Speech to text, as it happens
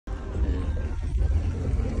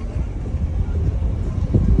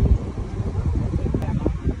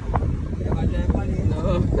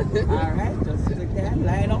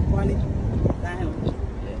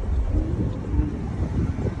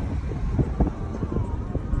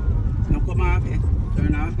come off it.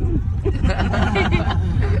 Turn off.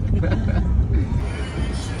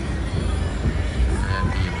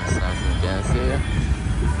 As you can see,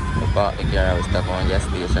 we parked the car, we stop on gas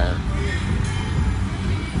station.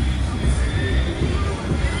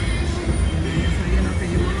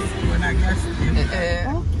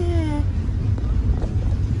 Okay.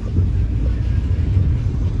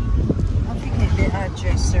 I think the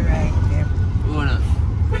address right there. Who wanna?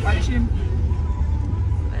 Watch him.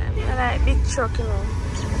 I like big truck, you know.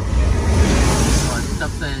 Oh, the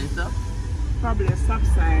stop sign and stuff? Probably a stop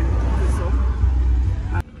sign. So.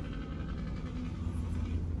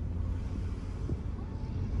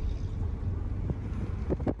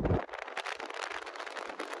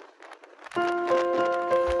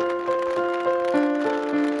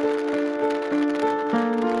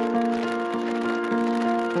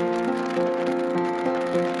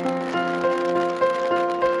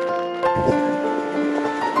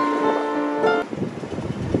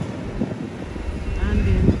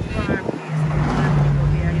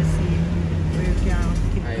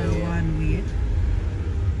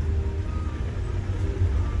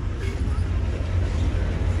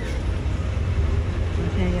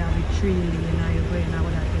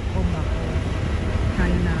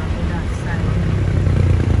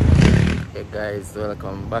 Guys,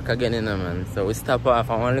 welcome back again, you know, man. So we stop off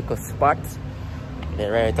at one little spot.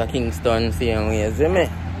 They're right at Kingston, seeing we see me.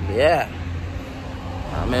 Yeah.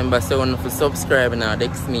 I remember saying to subscribe now,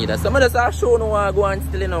 dexmedia. Some of us are showing how I go and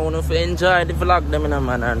still, you know, want to enjoy the vlog them, you know,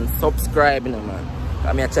 man, and subscribe, you know, man.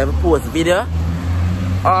 I mean, I try to post video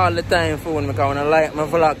all the time for me, because I want to like my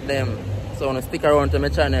vlog them. So I want to stick around to my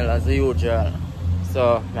channel as usual.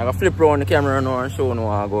 So I'm going to flip around the camera now and show you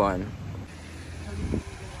how I go on.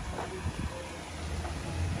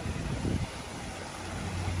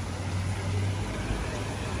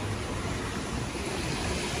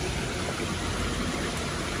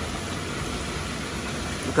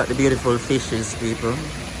 Look at the beautiful fishes, people.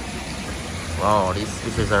 Wow, these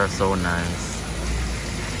fishes are so nice.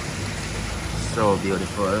 So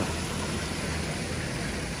beautiful.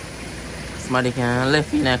 Somebody can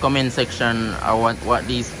left in the comment section what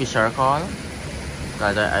these fish are called.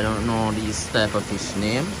 Because I don't know these type of fish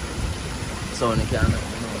name. So you can let me know.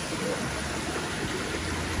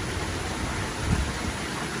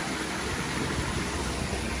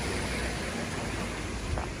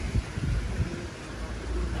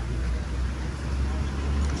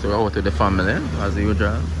 So we're out with the family, as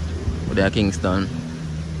usual. We're at Kingston.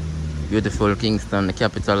 Beautiful Kingston, the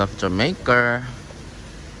capital of Jamaica.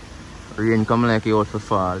 Rain come like it out for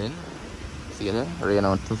falling. See that? Rain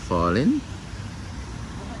out for falling.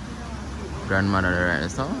 Grandmother right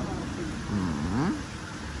so.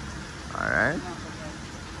 Alright.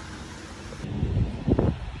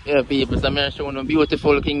 Yeah, people, so I'm showing you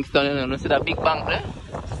beautiful Kingston, you know. You see that big bank there?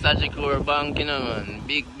 St Chatrine bank, you know, man.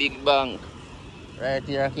 Big bank. Right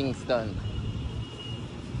here at Kingston.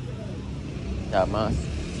 Yeah, man.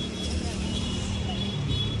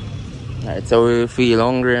 Alright, so we feel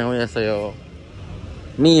hungry and we say, yo,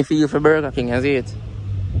 me feel for Burger King, as it.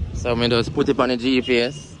 So I just put it on the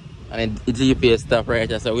GPS and the GPS stop right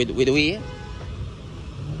here. So with we.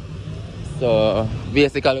 So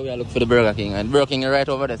basically we look for the Burger King, and Burger King is right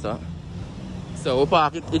over there. So we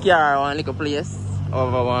park the car on a little place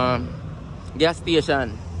over one gas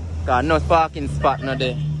station. Cause no parking spot not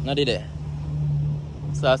there.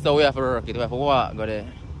 So we have to work it, we have to walk go there.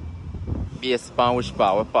 Based on which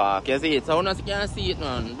part we park. You see it? So you can see it,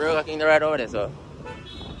 man. Burger King right over there, so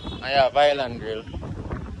I have Island Grill.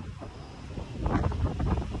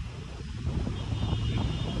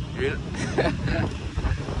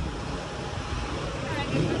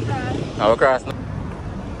 Now we cross now.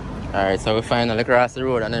 Alright, so we finally cross the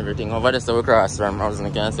road and everything. Over there, so we cross from house and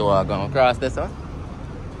you can see what we're going to cross this, so.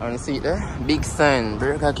 And you see it there? Big sign,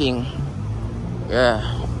 Burger King. Yeah.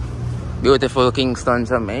 Beautiful Kingston,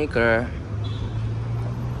 Jamaica.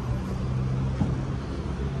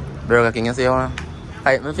 Burger King, you see one?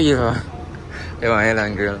 Hype me feel. You want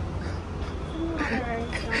Island Grill?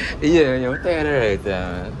 Yeah, you're tired right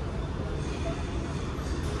there, man.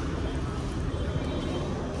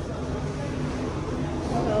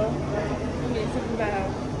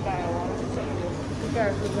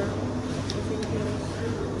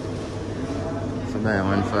 So buy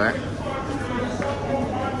one for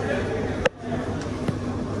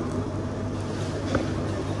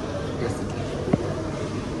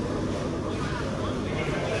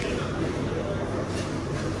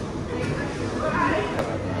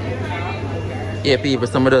yeah, people,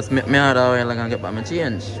 some of us me out of way like and get back my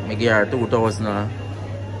change. Me give her 2,000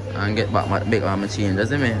 and get back my big on my change,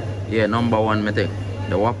 doesn't me? Yeah, number one me take.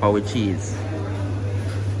 The Whopper with cheese.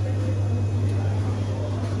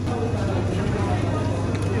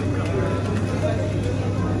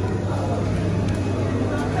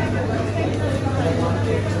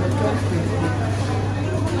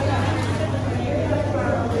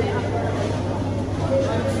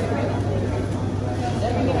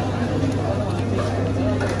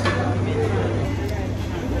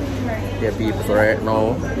 Yeah, people, so right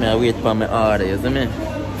now, I wait for my order, you see me?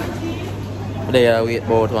 They I wait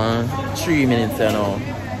about 3 minutes now.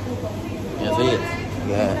 You see it?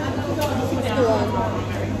 Yeah.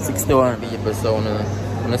 61 people, so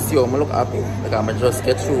I see how I look happy. Like I just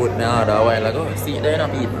get through with my order a while ago. See it there, no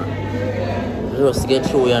people? Just get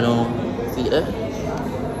through, you know. See it there?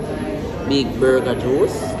 Big burger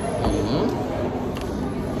juice.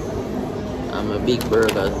 I'm a big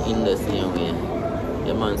burger in the same way.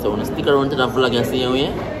 Yeah man, so when you stick around to the vlog the same way,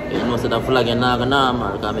 you know so the vlog is not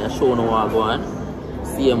normal because I show no what go on.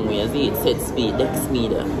 Same way, see it, set speed,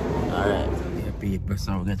 dexmedia. Alright. Yeah people,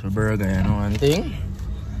 so we get a burger, you know, one thing.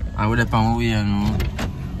 And with the pan way, you know,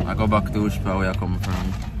 I go back to which part where I come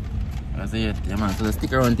from. That's it, yeah man, so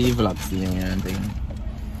stick around to the vlog same way and thing.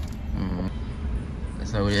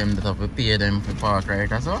 So we ended up to pay them for park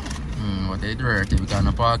right or so. But it's dirty because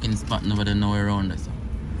the parking spot nobody know around us.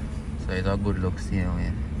 So it's a good look same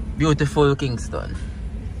way. Beautiful Kingston.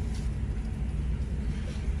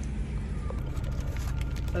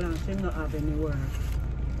 I don't seem not have any work.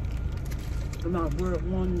 I'm at work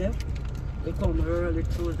Monday. They come early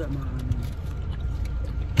Tuesday morning.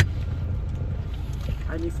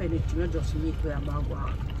 And if anything, I just meet where I'm at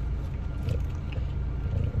work.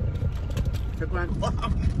 The grand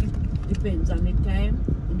depends on the time.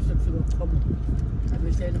 I'm supposed to come up. And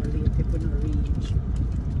we say no late, they couldn't reach.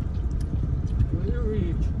 We'll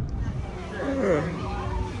reach.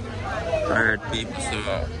 Alright people, so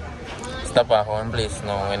stop off one place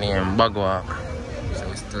now when you're in Bagwalk. So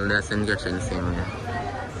we're still there St Chatrine same way.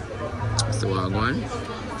 So we're going.